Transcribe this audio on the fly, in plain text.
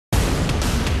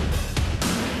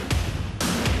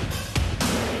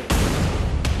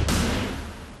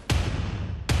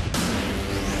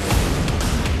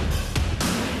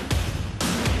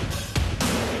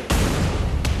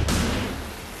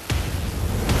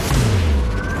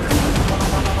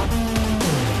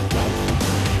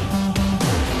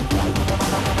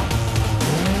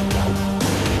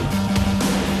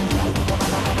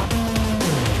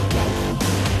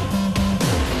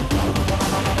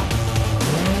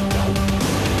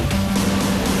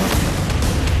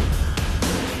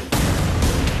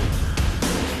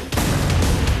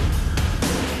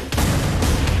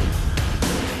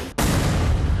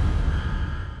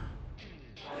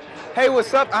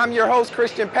what's up? I'm your host,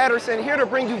 Christian Patterson, here to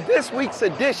bring you this week's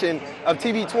edition of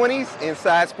TV20's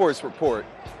Inside Sports Report.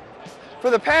 For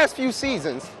the past few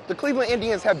seasons, the Cleveland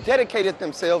Indians have dedicated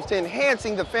themselves to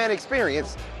enhancing the fan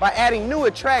experience by adding new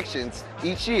attractions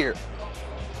each year.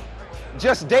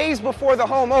 Just days before the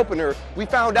home opener, we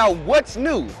found out what's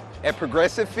new at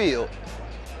Progressive Field.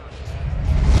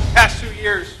 Past 2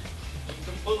 years, we've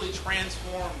completely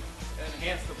transformed and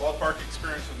enhanced the ballpark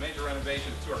experience with major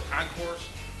renovations to our concourse,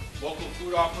 local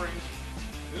food offerings,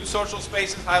 new social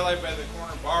spaces highlighted by the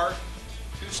corner bar,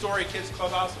 two-story kids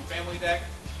clubhouse and family deck,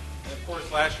 and of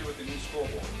course last year with the new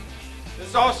scoreboard.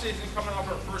 This offseason, coming off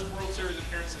our first World Series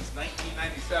appearance since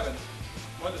 1997,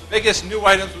 one of the biggest new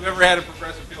items we've ever had in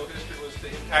Progressive Field history was to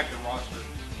impact the roster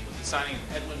with the signing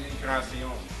of Edwin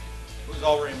Encarnacion, who's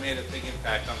already made a big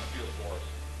impact on the field for us.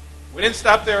 We didn't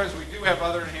stop there, as we do have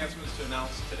other enhancements to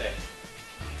announce today.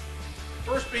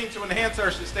 First being to enhance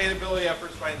our sustainability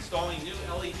efforts by installing new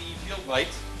LED field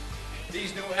lights.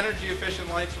 These new energy-efficient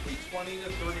lights will be 20 to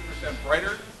 30%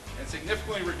 brighter and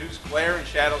significantly reduce glare and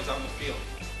shadows on the field.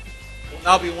 We'll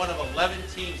now be one of 11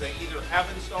 teams that either have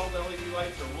installed LED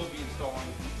lights or will be installing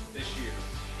this year.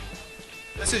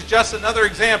 This is just another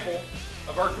example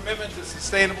of our commitment to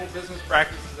sustainable business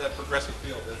practices at Progressive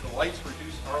Field, as the lights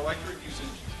reduce our electric usage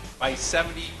by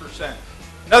 70%.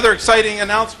 Another exciting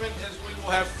announcement is we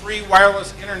will have free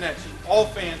wireless internet to all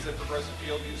fans at Progressive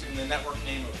Field using the network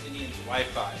name of Indians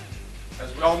Wi-Fi.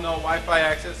 As we all know, Wi-Fi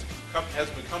access has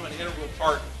become an integral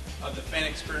part of the fan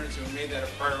experience, and we made that a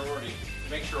priority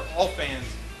to make sure all fans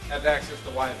have access to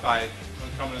Wi-Fi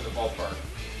when coming to the ballpark.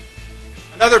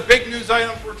 Another big news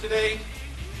item for today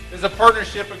is a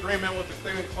partnership agreement with the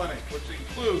Cleveland Clinic, which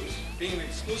includes being an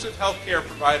exclusive health care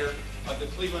provider of the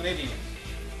Cleveland Indians.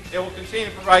 They will continue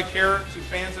to provide care to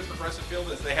fans at Progressive Field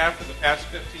as they have for the past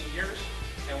 15 years.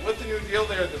 And with the new deal,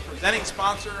 they are the presenting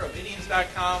sponsor of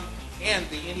Indians.com and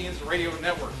the Indians Radio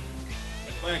Network.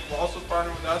 The clinic will also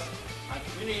partner with us on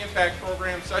community impact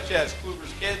programs such as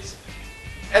Kluber's Kids,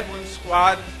 Edwin's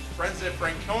Squad, Friends at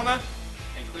Francona,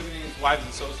 and Cleveland Indians Wives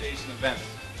Association events.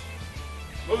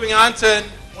 Moving on to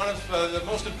one of the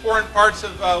most important parts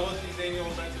of what these annual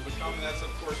events have become, and that's, of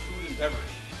course, food and beverage.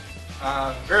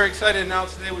 Very excited to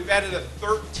announce today we've added a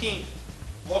 13th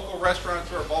local restaurant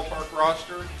to our ballpark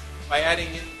roster by adding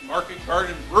in Market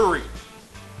Garden Brewery.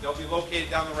 They'll be located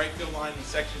down the right field line in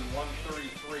section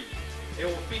 133. They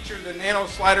will feature the Nano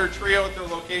Slider Trio at their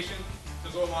location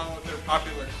to go along with their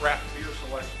popular craft beer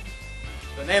selection.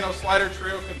 The Nano Slider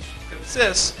Trio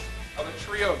consists of a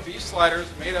trio of beef sliders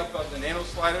made up of the Nano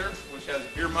Slider, which has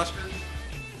beer mustard,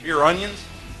 beer onions,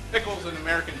 pickles, and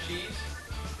American cheese,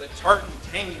 the tart and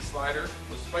tangy slider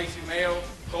with spicy mayo,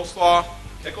 coleslaw,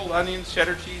 pickled onions,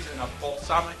 cheddar cheese, and a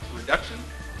balsamic reduction,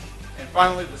 and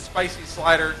finally the spicy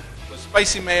slider with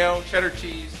spicy mayo, cheddar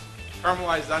cheese,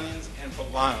 caramelized onions, and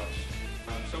poblanos.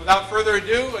 So without further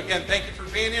ado, again, thank you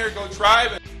for being here. Go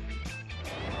Tribe.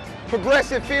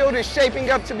 Progressive Field is shaping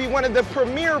up to be one of the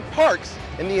premier parks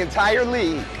in the entire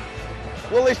league.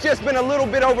 Well, it's just been a little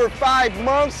bit over 5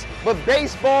 months, but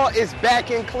baseball is back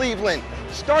in Cleveland.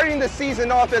 Starting the season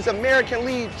off as American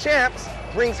League champs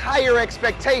brings higher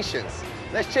expectations.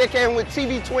 Let's check in with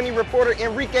TV20 reporter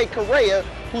Enrique Correa,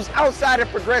 who's outside of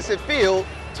Progressive Field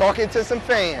talking to some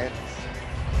fans.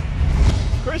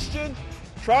 Christian,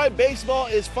 Tribe baseball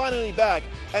is finally back,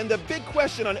 and the big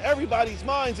question on everybody's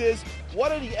minds is,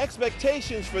 what are the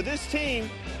expectations for this team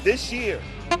this year?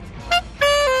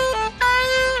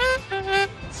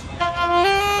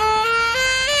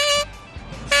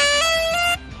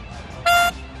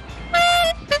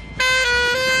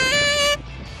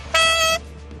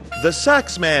 The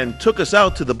Sax Man took us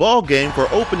out to the ball game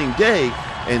for opening day,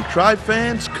 and Tribe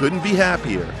fans couldn't be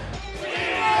happier.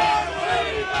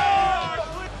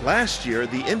 Last year,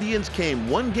 the Indians came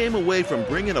one game away from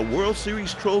bringing a World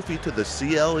Series trophy to the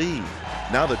CLE.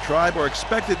 Now the Tribe are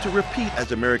expected to repeat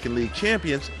as American League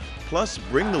champions, plus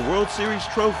bring the World Series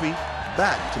trophy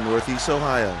back to Northeast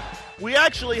Ohio. We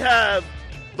actually have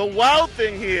the Wild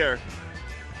Thing here.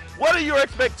 What are your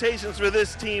expectations for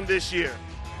this team this year?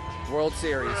 World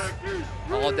Series.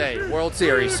 All day. World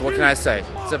Series. What can I say?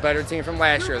 It's a better team from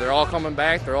last year. They're all coming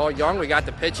back. They're all young. We got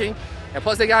the pitching. And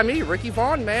plus they got me, Ricky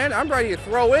Vaughn, man. I'm ready to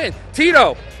throw in.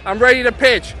 Tito, I'm ready to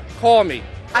pitch. Call me.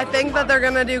 I think that they're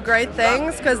going to do great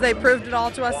things because they proved it all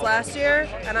to us last year,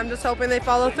 and I'm just hoping they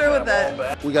follow through with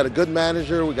it. We got a good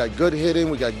manager. We got good hitting.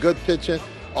 We got good pitching.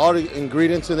 All the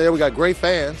ingredients in there. We got great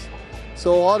fans.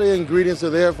 So all the ingredients are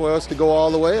there for us to go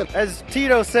all the way. As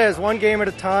Tito says, one game at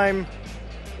a time.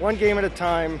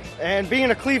 And being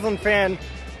a Cleveland fan,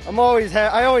 I always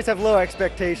have low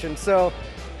expectations. So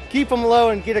keep them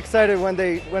low and get excited when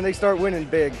they start winning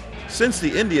big. Since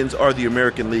the Indians are the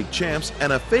American League champs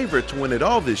and a favorite to win it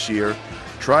all this year,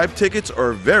 Tribe tickets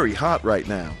are very hot right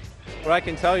now. What I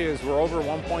can tell you is we're over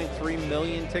 1.3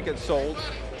 million tickets sold.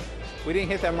 We didn't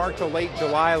hit that mark till late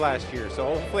July last year, so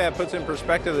hopefully that puts in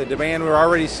perspective the demand we're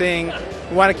already seeing.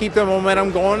 We want to keep the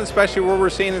momentum going, especially where we're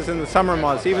seeing is in the summer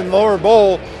months. Even Lower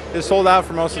Bowl is sold out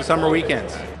for most of the summer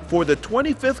weekends. For the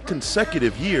 25th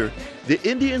consecutive year, the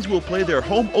Indians will play their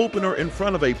home opener in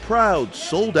front of a proud,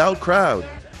 sold-out crowd.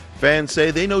 Fans say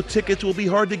they know tickets will be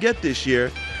hard to get this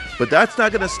year, but that's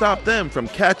not going to stop them from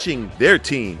catching their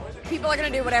team. People are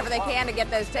going to do whatever they can to get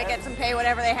those tickets and pay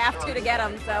whatever they have to get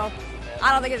them, so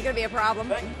I don't think it's going to be a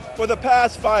problem. For the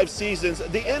past 5 seasons,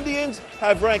 the Indians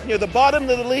have ranked near the bottom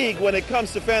of the league when it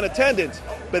comes to fan attendance,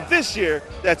 but this year,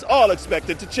 that's all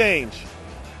expected to change.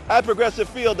 At Progressive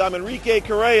Field, I'm Enrique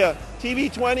Correa,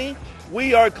 TV 20,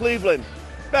 We Are Cleveland.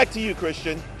 Back to you,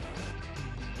 Christian.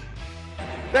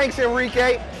 Thanks,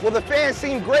 Enrique. Well, the fans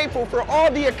seem grateful for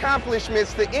all the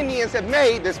accomplishments the Indians have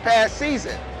made this past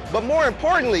season. But more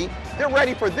importantly, they're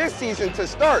ready for this season to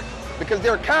start because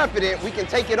they're confident we can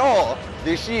take it all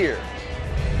this year.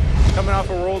 Coming off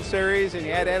a World Series and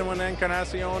you add Edwin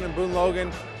Encarnacion and Boone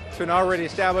Logan to an already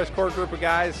established core group of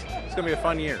guys, it's going to be a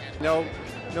fun year.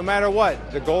 No matter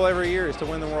what, the goal every year is to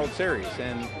win the World Series,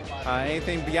 and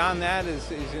anything beyond that is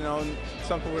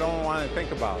something we don't want to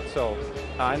think about. So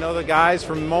I know the guys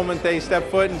from the moment they step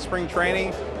foot in spring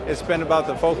training, it's been about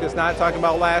the focus, not talking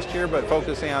about last year, but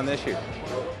focusing on this year.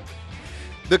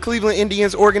 The Cleveland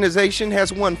Indians organization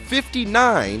has won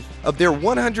 59 of their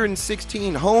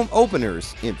 116 home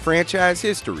openers in franchise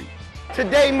history.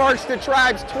 Today marks the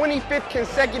Tribe's 25th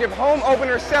consecutive home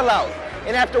opener sellout.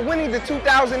 And after winning the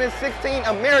 2016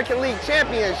 American League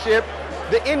Championship,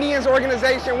 the Indians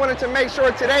organization wanted to make sure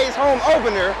today's home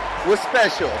opener was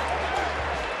special.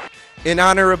 In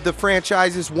honor of the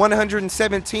franchise's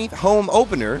 117th home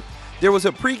opener, there was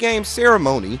a pregame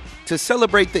ceremony to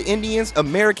celebrate the Indians'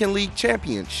 American League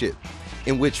Championship,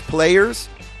 in which players,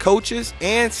 coaches,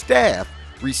 and staff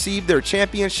received their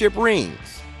championship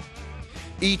rings.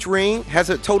 Each ring has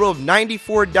a total of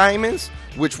 94 diamonds,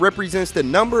 which represents the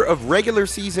number of regular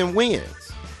season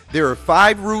wins. There are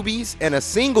 5 rubies and a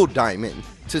single diamond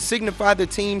to signify the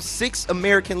team's 6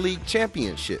 American League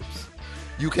championships.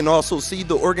 You can also see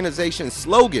the organization's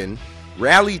slogan,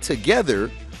 Rally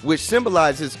Together, which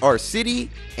symbolizes our city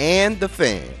and the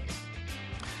fans.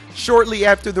 Shortly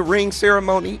after the ring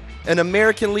ceremony, an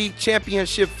American League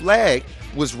Championship flag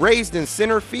was raised in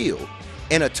center field,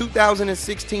 and a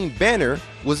 2016 banner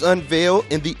was unveiled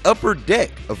in the upper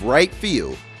deck of right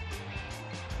field.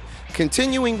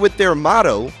 Continuing with their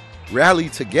motto, Rally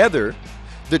Together,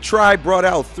 the Tribe brought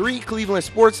out 3 Cleveland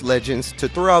sports legends to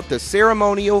throw out the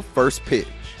ceremonial first pitch.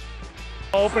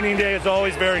 Opening day is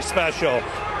always very special.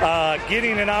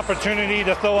 Getting an opportunity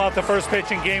to throw out the first pitch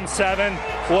in Game 7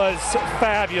 was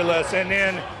fabulous. And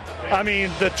then,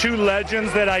 the 2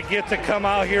 legends that I get to come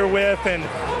out here with, and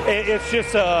it's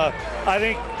just, I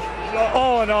think,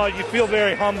 all in all, you feel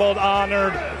very humbled,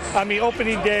 honored.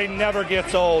 Opening day never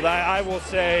gets old. I will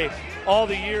say, all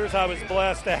the years I was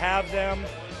blessed to have them,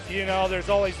 there's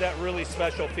always that really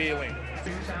special feeling.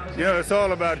 It's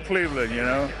all about Cleveland,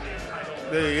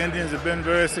 The Indians have been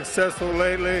very successful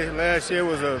lately. Last year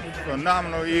was a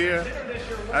phenomenal year.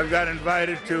 I've got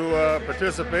invited to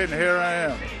participate, and here I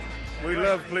am. We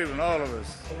love Cleveland, all of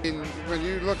us. When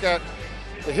you look at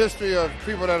the history of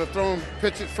people that have thrown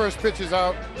first pitches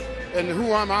out, and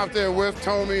who I'm out there with,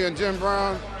 Tommy and Jim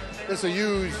Brown, it's a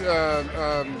huge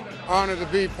honor to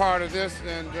be part of this,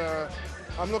 and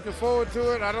I'm looking forward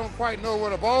to it. I don't quite know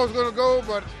where the ball's going to go,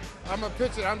 but I'm going to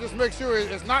pitch it. I'm just make sure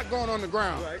it's not going on the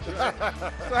ground. Right.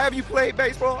 So have you played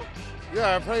baseball?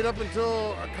 Yeah, I played up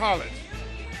until college,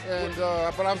 and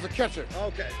but I was a catcher.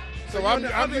 Okay. So I'm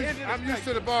used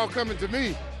to the ball coming to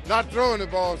me, not throwing the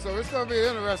ball. So it's going to be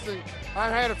interesting. I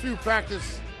had a few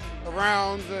practice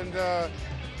rounds, and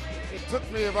it took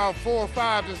me about 4 or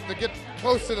 5 just to get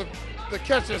close to the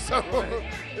catcher. So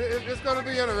it's going to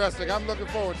be interesting. I'm looking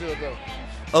forward to it, though.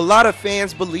 A lot of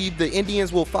fans believe the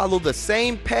Indians will follow the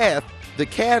same path the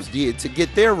Cavs did to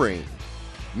get their ring.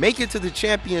 Make it to the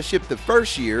championship the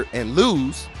first year and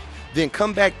lose, then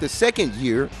come back the second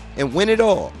year and win it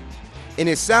all. And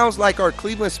it sounds like our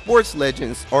Cleveland sports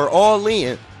legends are all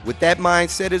in with that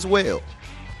mindset as well.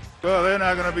 Well, they're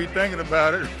not going to be thinking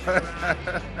about it.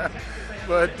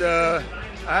 But I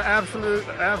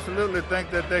absolutely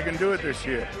think that they can do it this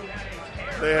year.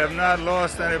 They have not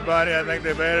lost anybody. I think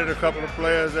they've added a couple of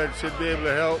players that should be able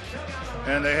to help,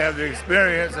 and they have the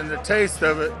experience and the taste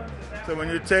of it. So when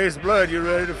you taste blood, you're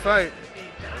ready to fight.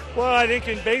 Well, I think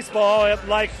in baseball,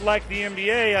 like the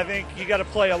NBA, I think you got to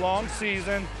play a long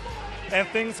season and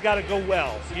things got to go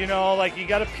well. You know, like you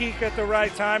got to peak at the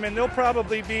right time, and they'll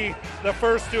probably be the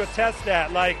first to attest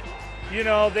that. Like, you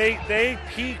know, they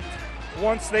peaked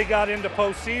once they got into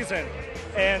postseason.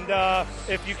 And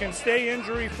if you can stay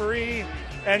injury-free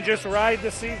and just ride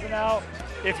the season out,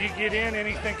 if you get in,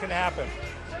 anything can happen.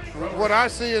 What I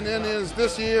see in the Indians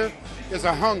this year is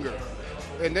a hunger.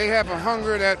 And they have a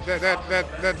hunger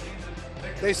that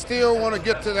they still want to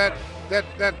get to that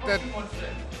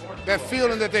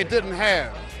feeling that they didn't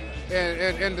have.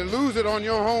 And to lose it on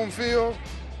your home field,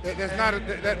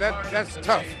 that's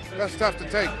tough. That's tough to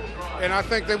take. And I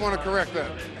think they want to correct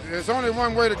that. There's only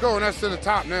one way to go, and that's to the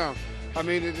top now. I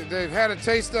mean, they've had a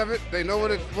taste of it. They know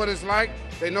what it's like.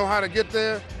 They know how to get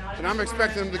there, and I'm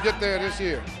expecting them to get there this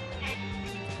year.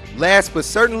 Last but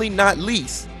certainly not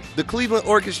least, the Cleveland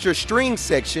Orchestra String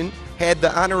Section had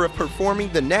the honor of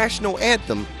performing the national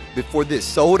anthem before this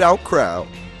sold-out crowd.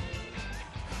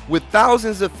 With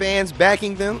thousands of fans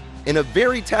backing them and a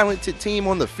very talented team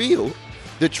on the field,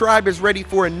 the Tribe is ready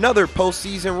for another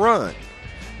postseason run.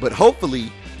 But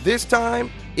hopefully, this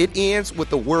time, it ends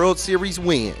with a World Series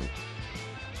win.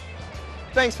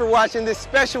 Thanks for watching this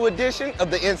special edition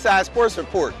of the Inside Sports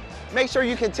Report. Make sure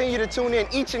you continue to tune in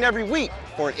each and every week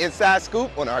for an inside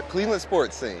scoop on our Cleveland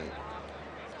sports scene.